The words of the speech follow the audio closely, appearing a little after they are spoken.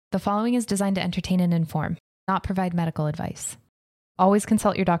The following is designed to entertain and inform, not provide medical advice. Always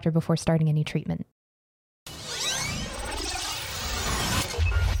consult your doctor before starting any treatment.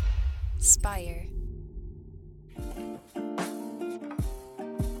 Spire.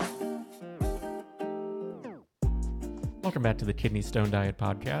 Welcome back to the Kidney Stone Diet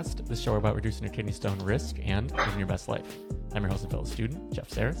Podcast, the show about reducing your kidney stone risk and living your best life. I'm your host and fellow student, Jeff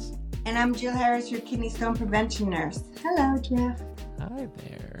Saris. And I'm Jill Harris, your kidney stone prevention nurse. Hello, Jeff. Hi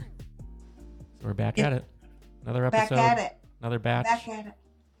there. So we're back at it. Another episode. Back at it. Another batch. Back at it.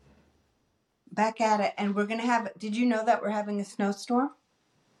 Back at it. And we're going to have, did you know that we're having a snowstorm?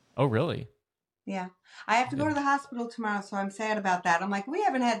 Oh, really? Yeah. I have to go to the hospital tomorrow, so I'm sad about that. I'm like, we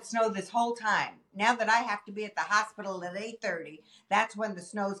haven't had snow this whole time. Now that I have to be at the hospital at 8:30, that's when the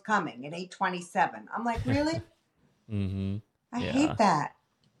snow's coming, at 8:27. I'm like, really? Mm-hmm. I hate that.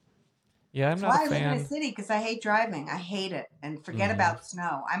 Yeah, I'm That's not why a fan. I live in a city, because I hate driving. I hate it. And forget about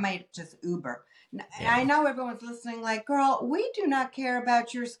snow. I might just Uber. Yeah. I know everyone's listening like, girl, we do not care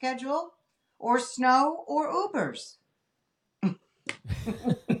about your schedule or snow or Ubers.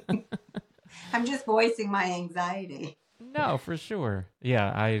 I'm just voicing my anxiety. No, for sure.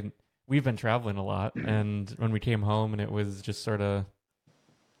 Yeah, we've been traveling a lot, and when we came home and it was just sort of,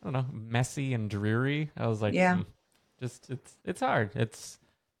 I don't know, messy and dreary, I was like, it's hard. It's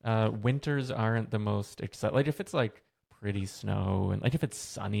winters aren't the most exciting. Like if it's like pretty snow and like if it's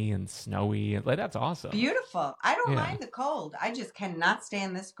sunny and snowy, like that's awesome. Beautiful. I don't mind the cold. I just cannot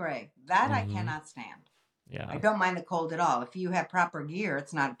stand this gray. That I cannot stand. Yeah. I don't mind the cold at all. If you have proper gear,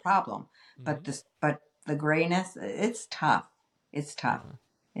 it's not a problem. But the grayness, it's tough. It's tough.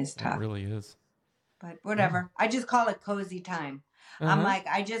 It's tough. It really is. But whatever. I just call it cozy time. I'm like,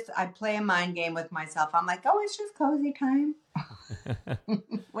 I play a mind game with myself. I'm like, oh, it's just cozy time.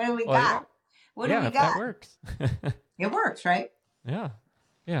 What do we got? What do we got? That works. It works, right? Yeah.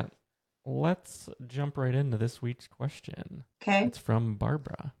 Yeah. Let's jump right into this week's question. Okay. It's from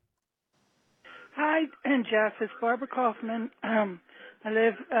Barbara. Hi, and Jeff. It's Barbara Kaufman. I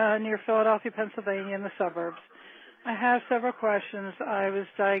live near Philadelphia, Pennsylvania, in the suburbs. I have several questions. I was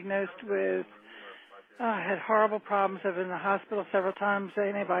diagnosed with, I had horrible problems. I've been in the hospital several times,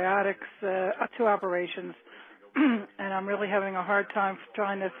 antibiotics, 2 operations, and I'm really having a hard time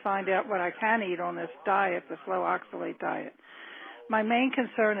trying to find out what I can eat on this diet, this low oxalate diet. My main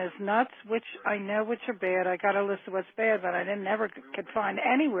concern is nuts, which I know which are bad. I got a list of what's bad, but I never could find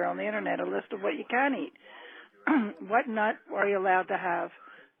anywhere on the internet a list of what you can eat. What nut are you allowed to have?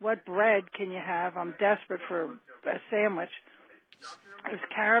 What bread can you have? I'm desperate for a sandwich. Is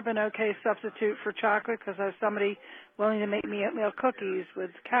carob an okay substitute for chocolate? Because I have somebody willing to make me oatmeal cookies with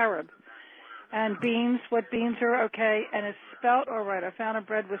carob. And beans, what beans are okay? And is spelt all right? I found a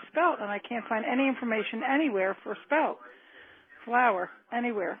bread with spelt, and I can't find any information anywhere for spelt. Flour,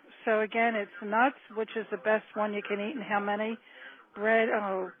 anywhere. So again, it's nuts, which is the best one you can eat, and how many? Bread,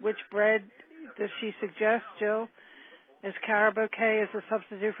 which bread does she suggest, Jill? Is carob okay as a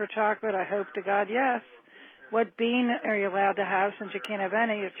substitute for chocolate? I hope to God, yes. What bean are you allowed to have since you can't have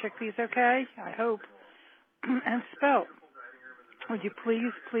any? Are chickpeas okay? I hope. And spelt. Would you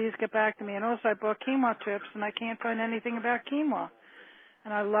please get back to me? And also, I bought quinoa chips, and I can't find anything about quinoa.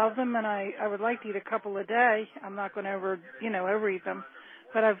 And I love them, and I would like to eat a couple a day. I'm not going to overeat them.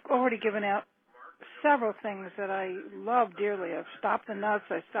 But I've already given out several things that I love dearly. I've stopped the nuts.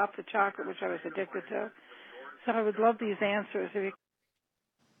 I stopped the chocolate, which I was addicted to. So I would love these answers.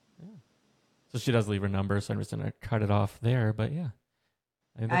 So she does leave her number, so I'm just going to cut it off there. But yeah,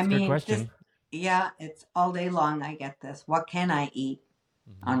 that's a good question. It's all day long I get this. What can I eat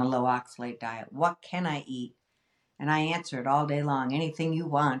on a low oxalate diet? What can I eat? And I answer it all day long. Anything you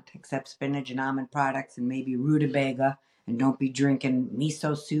want, except spinach and almond products and maybe rutabaga. And don't be drinking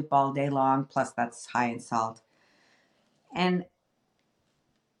miso soup all day long. Plus, that's high in salt. And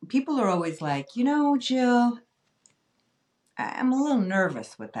people are always like, Jill, I'm a little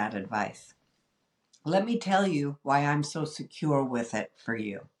nervous with that advice. Let me tell you why I'm so secure with it for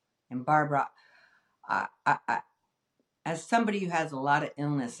you. And Barbara, as somebody who has a lot of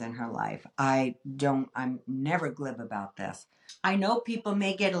illness in her life, I'm never glib about this. I know people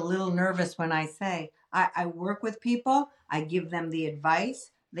may get a little nervous when I say, I work with people, I give them the advice,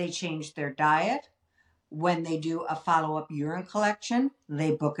 they change their diet. When they do a follow-up urine collection,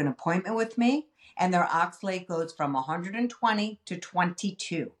 they book an appointment with me, and their oxalate goes from 120 to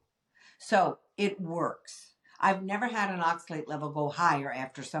 22. So it works. I've never had an oxalate level go higher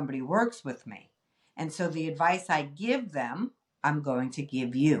after somebody works with me. And so the advice I give them, I'm going to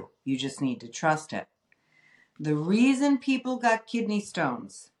give you. You just need to trust it. The reason people got kidney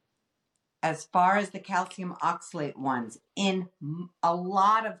stones as far as the calcium oxalate ones, in a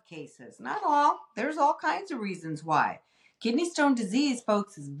lot of cases, not all, there's all kinds of reasons why. Kidney stone disease,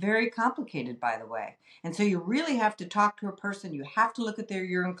 folks, is very complicated, by the way. And so you really have to talk to a person. You have to look at their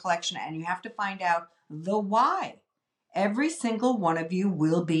urine collection, and you have to find out the why. Every single one of you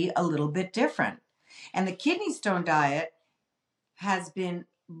will be a little bit different. And the kidney stone diet has been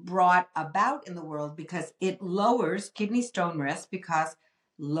brought about in the world because it lowers kidney stone risk, because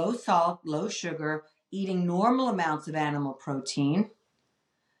low salt, low sugar, eating normal amounts of animal protein,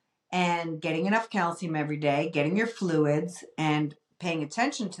 and getting enough calcium every day, getting your fluids, and paying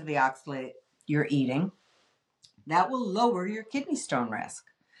attention to the oxalate you're eating, that will lower your kidney stone risk.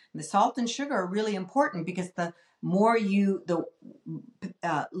 And the salt and sugar are really important because the more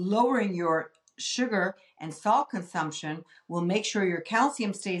lowering your sugar and salt consumption will make sure your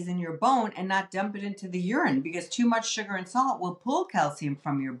calcium stays in your bone and not dump it into the urine, because too much sugar and salt will pull calcium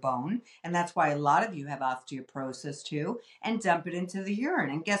from your bone, and that's why a lot of you have osteoporosis too, and dump it into the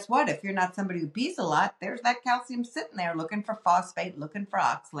urine. And guess what? If you're not somebody who pees a lot, there's that calcium sitting there looking for phosphate, looking for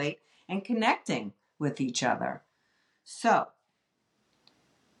oxalate, and connecting with each other. So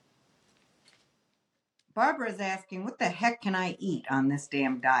Barbara is asking, what the heck can I eat on this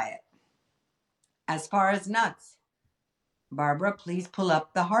damn diet? As far as nuts, Barbara, please pull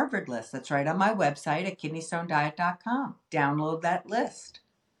up the Harvard list. That's right on my website at kidneystonediet.com. Download that list.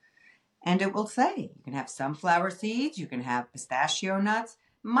 And it will say you can have sunflower seeds, you can have pistachio nuts.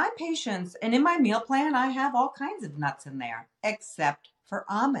 My patients, and in my meal plan, I have all kinds of nuts in there, except for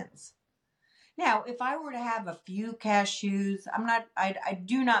almonds. Now, if I were to have a few cashews, I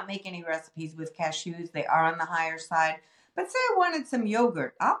do not make any recipes with cashews. They are on the higher side. But say I wanted some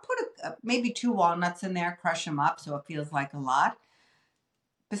yogurt, I'll put maybe 2 walnuts in there, crush them up so it feels like a lot.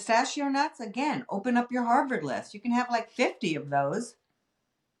 Pistachio nuts, again, open up your Harvard list. You can have like 50 of those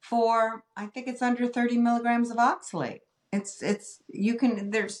for, I think it's under 30 milligrams of oxalate.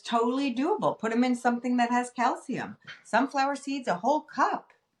 There's totally doable. Put them in something that has calcium. Sunflower seeds, a whole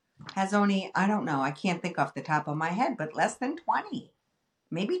cup has only, I don't know, I can't think off the top of my head, but less than 20,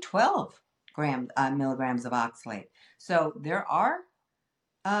 maybe 12 milligrams of oxalate. So there are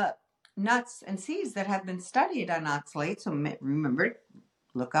nuts and seeds that have been studied on oxalate. So remember,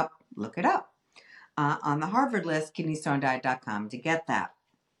 look it up on the Harvard list, kidneystonediet.com, to get that.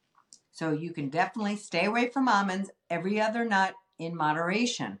 So you can definitely stay away from almonds, every other nut in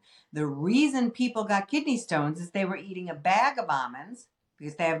moderation. The reason people got kidney stones is they were eating a bag of almonds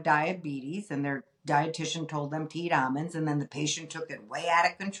because they have diabetes and their dietitian told them to eat almonds, and then the patient took it way out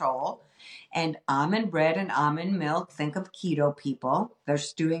of control. And almond bread and almond milk, think of keto people, they're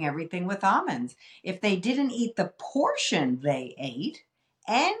stewing everything with almonds. If they didn't eat the portion they ate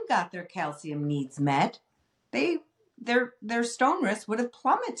and got their calcium needs met, their stone risk would have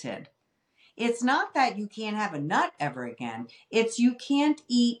plummeted. It's not that you can't have a nut ever again. It's you can't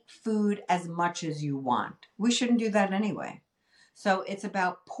eat food as much as you want. We shouldn't do that anyway. So it's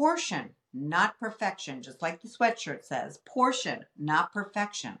about portion, not perfection, just like the sweatshirt says. Portion, not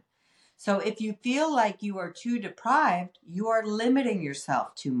perfection. So if you feel like you are too deprived, you are limiting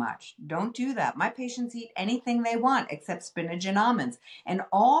yourself too much. Don't do that. My patients eat anything they want except spinach and almonds. And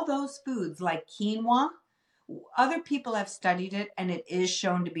all those foods like quinoa, other people have studied it and it is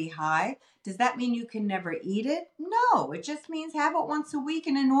shown to be high. Does that mean you can never eat it? No, it just means have it once a week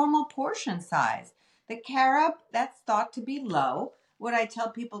in a normal portion size. The carob, that's thought to be low. Would I tell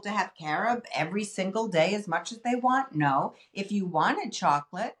people to have carob every single day as much as they want? No. If you wanted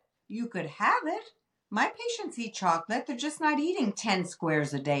chocolate, you could have it. My patients eat chocolate. They're just not eating 10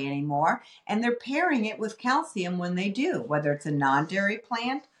 squares a day anymore. And they're pairing it with calcium when they do, whether it's a non-dairy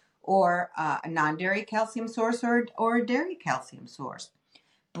plant or a non-dairy calcium source or a dairy calcium source.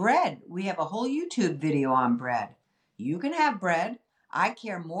 Bread. We have a whole YouTube video on bread. You can have bread. I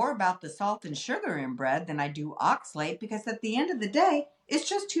care more about the salt and sugar in bread than I do oxalate, because at the end of the day, it's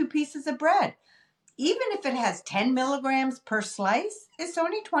just 2 pieces of bread. Even if it has 10 milligrams per slice, it's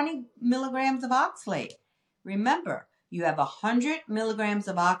only 20 milligrams of oxalate. Remember, you have 100 milligrams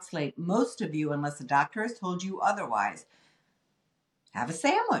of oxalate, most of you, unless a doctor has told you otherwise. Have a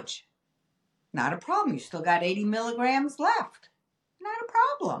sandwich. Not a problem. You still got 80 milligrams left. Not a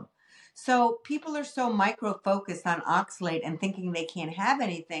problem. So people are so micro-focused on oxalate and thinking they can't have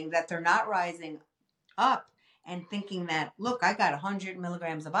anything that they're not rising up and thinking that, look, I got 100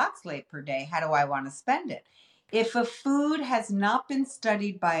 milligrams of oxalate per day. How do I want to spend it? If a food has not been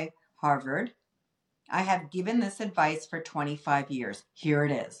studied by Harvard, I have given this advice for 25 years. Here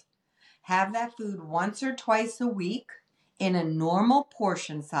it is. Have that food once or twice a week in a normal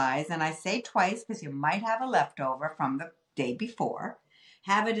portion size. And I say twice because you might have a leftover from the day before.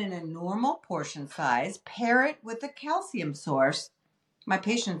 have it in a normal portion size, pair it with a calcium source. My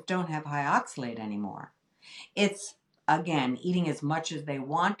patients don't have high oxalate anymore. It's, again, eating as much as they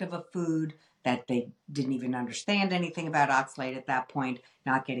want of a food that they didn't even understand anything about oxalate at that point,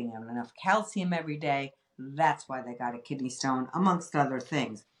 not getting enough calcium every day. That's why they got a kidney stone, amongst other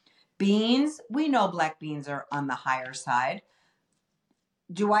things. Beans, we know black beans are on the higher side.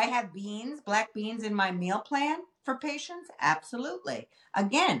 Do I have beans, black beans in my meal plan for patients? Absolutely.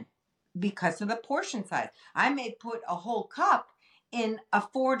 Again, because of the portion size. I may put a whole cup in a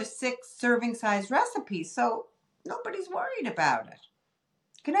 4 to 6 serving size recipe, so nobody's worried about it.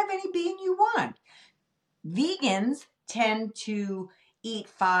 You can have any bean you want. Vegans tend to eat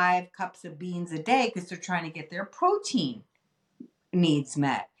 5 cups of beans a day because they're trying to get their protein needs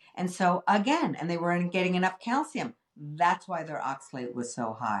met. And so again, and they weren't getting enough calcium. That's why their oxalate was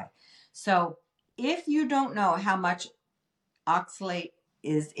so high. So if you don't know how much oxalate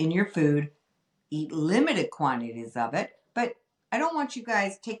is in your food, eat limited quantities of it. But I don't want you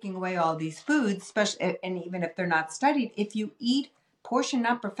guys taking away all these foods, especially, and even if they're not studied. If you eat portion,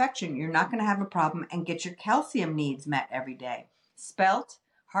 not perfection, you're not going to have a problem and get your calcium needs met every day. Spelt,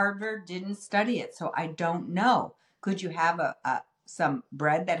 Harvard didn't study it, so I don't know. Could you have some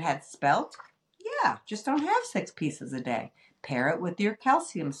bread that had spelt? Yeah, just don't have 6 pieces a day. Pair it with your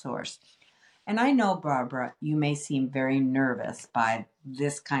calcium source. And I know, Barbara, you may seem very nervous by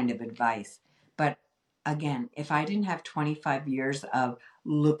this kind of advice. But again, if I didn't have 25 years of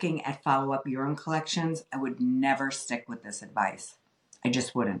looking at follow-up urine collections, I would never stick with this advice. I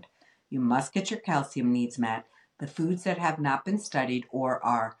just wouldn't. You must get your calcium needs met. The foods that have not been studied or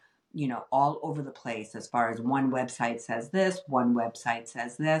are, all over the place as far as one website says this, one website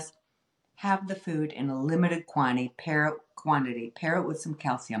says this, have the food in a limited quantity, pair it with some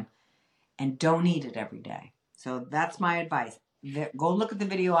calcium, and don't eat it every day. So that's my advice. Go look at the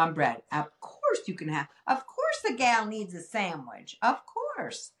video on bread. Of course the gal needs a sandwich. Of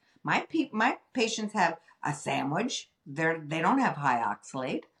course. My patients have a sandwich. They don't have high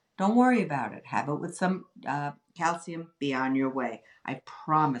oxalate. Don't worry about it. Have it with some calcium. Be on your way. I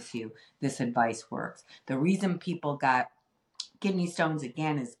promise you this advice works. The reason people got kidney stones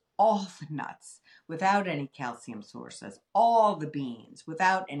again is all the nuts without any calcium sources, all the beans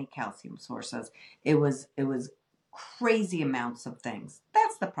without any calcium sources. It was crazy amounts of things.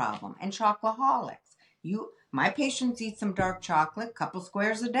 That's the problem. And chocoholics. My patients eat some dark chocolate, couple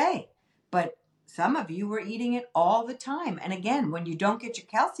squares a day, but some of you were eating it all the time. And again, when you don't get your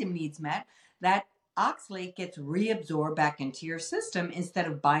calcium needs met, that oxalate gets reabsorbed back into your system instead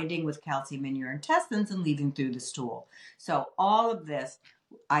of binding with calcium in your intestines and leaving through the stool. So all of this,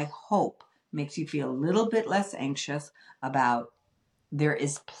 I hope, makes you feel a little bit less anxious about there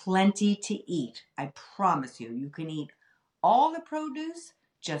is plenty to eat. I promise you, you can eat all the produce.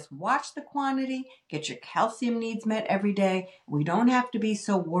 Just watch the quantity, get your calcium needs met every day. We don't have to be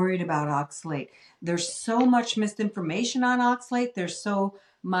so worried about oxalate. There's so much misinformation on oxalate. There's so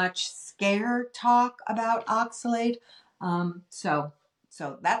much scare talk about oxalate. So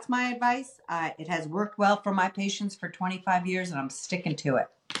that's my advice. It has worked well for my patients for 25 years, and I'm sticking to it.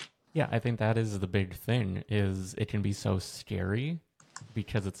 Yeah, I think that is the big thing, is it can be so scary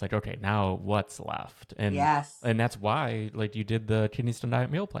because it's like, okay, now what's left? And yes. And that's why, like, you did the kidney stone diet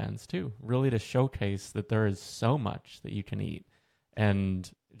meal plans too, really to showcase that there is so much that you can eat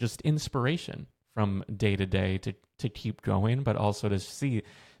and just inspiration from day to day to keep going, but also to see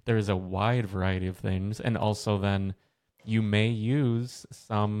there is a wide variety of things. And also then you may use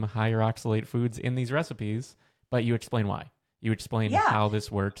some higher oxalate foods in these recipes, but you explain why. You explain how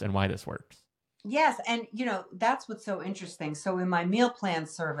this works and why this works. Yes. And, that's what's so interesting. So in my meal plan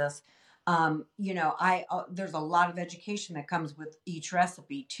service, there's a lot of education that comes with each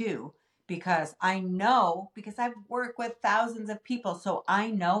recipe too, because I've worked with thousands of people. So I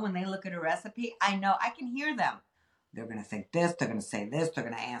know when they look at a recipe, I can hear them. They're going to think this, they're going to say this, they're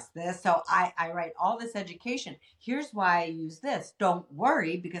going to ask this. So I write all this education. Here's why I use this. Don't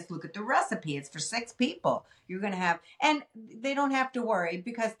worry, because look at the recipe. It's for 6 people. You're going to have, and they don't have to worry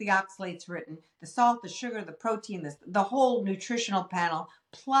because the oxalate's written, the salt, the sugar, the protein, the whole nutritional panel,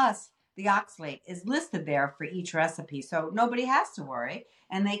 plus the oxalate is listed there for each recipe. So nobody has to worry,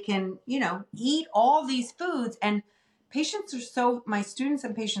 and they can, eat all these foods. And my students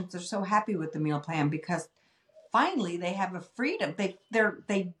and patients are so happy with the meal plan because finally they have a freedom.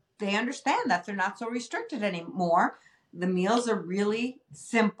 They understand that they're not so restricted anymore. The meals are really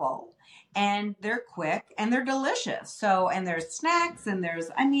simple and they're quick and they're delicious. So, and there's snacks and there's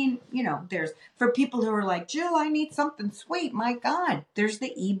for people who are like, Jill, I need something sweet. My God, there's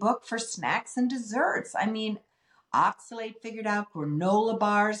the ebook for snacks and desserts. oxalate figured out, granola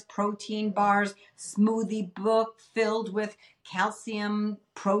bars, protein bars, smoothie book filled with calcium,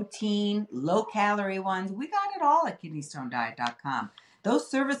 protein, low-calorie ones. We got it all at kidneystonediet.com. Those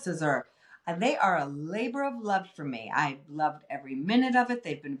services they are a labor of love for me. I've loved every minute of it.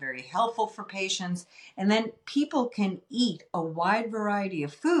 They've been very helpful for patients. And then people can eat a wide variety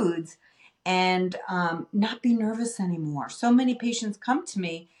of foods and not be nervous anymore. So many patients come to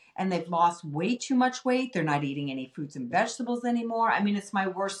me and they've lost way too much weight. They're not eating any fruits and vegetables anymore. I mean, it's my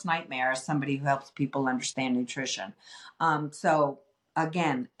worst nightmare as somebody who helps people understand nutrition. So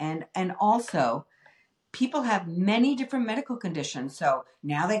again, and also, people have many different medical conditions. So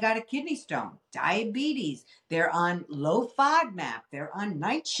now they got a kidney stone, diabetes, they're on low FODMAP, they're on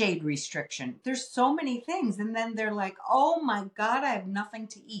nightshade restriction. There's so many things. And then they're like, oh my God, I have nothing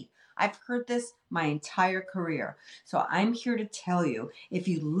to eat. I've heard this my entire career. So I'm here to tell you, if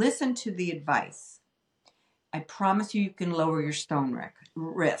you listen to the advice, I promise you can lower your stone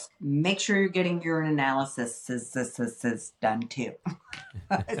risk. Make sure you're getting urine analysis done too.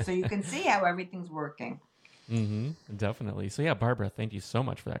 So you can see how everything's working. Definitely. So yeah, Barbara, thank you so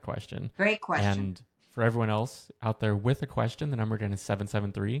much for that question. Great question. And for everyone else out there with a question, the number again is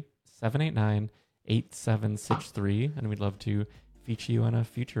 773-789-8763. And we'd love to feature you on a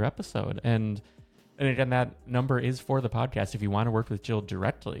future episode. And again, that number is for the podcast. If you want to work with Jill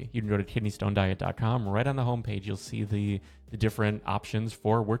directly, you can go to kidneystonediet.com. Right on the homepage, you'll see the different options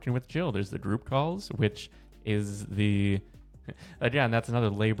for working with Jill. There's the group calls, which is again, that's another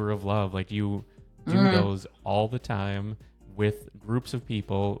labor of love. Like, you do those all the time with groups of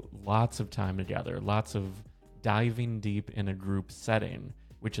people, lots of time together, lots of diving deep in a group setting,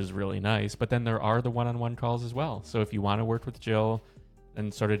 which is really nice. But then there are the one-on-one calls as well. So if you want to work with Jill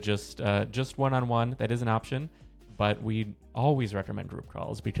and sort of just one-on-one, that is an option. But we always recommend group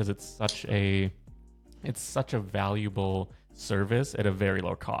calls because it's such a valuable service at a very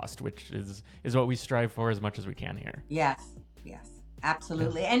low cost, which is what we strive for as much as we can here. Yes,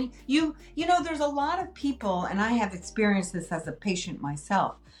 absolutely. Yeah. And you know, there's a lot of people, and I have experienced this as a patient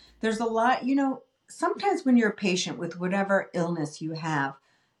myself. There's a lot, sometimes when you're a patient with whatever illness you have,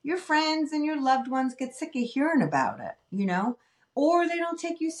 your friends and your loved ones get sick of hearing about it, or they don't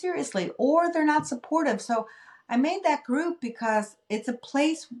take you seriously, or they're not supportive. So I made that group because it's a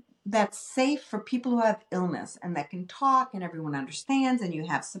place that's safe for people who have illness and that can talk and everyone understands and you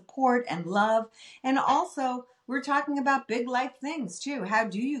have support and love. And also, we're talking about big life things too. How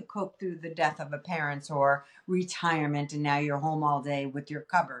do you cope through the death of a parent or retirement, and now you're home all day with your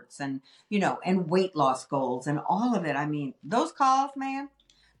cupboards and, and weight loss goals and all of it. I mean, those calls, man,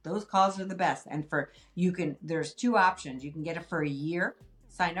 those calls are the best. And there's two options. You can get it for a year,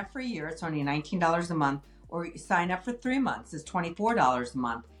 sign up for a year. It's only $19 a month, or you sign up for 3 months. It's $24 a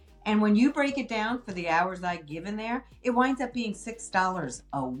month. And when you break it down for the hours I give in there, it winds up being $6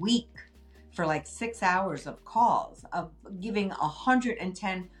 a week for like 6 hours of calls, of giving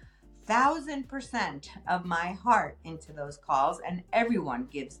 110,000% of my heart into those calls. And everyone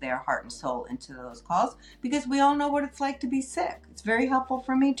gives their heart and soul into those calls because we all know what it's like to be sick. It's very helpful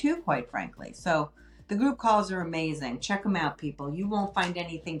for me too, quite frankly. So the group calls are amazing. Check them out, people. You won't find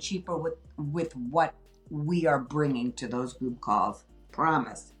anything cheaper with what we are bringing to those group calls.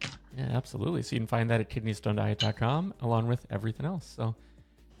 Promise. Yeah, absolutely. So you can find that at kidneystonediet.com along with everything else. So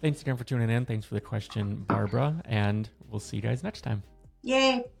thanks again for tuning in. Thanks for the question, Barbara. And we'll see you guys next time.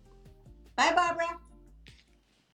 Yay. Bye, Barbara.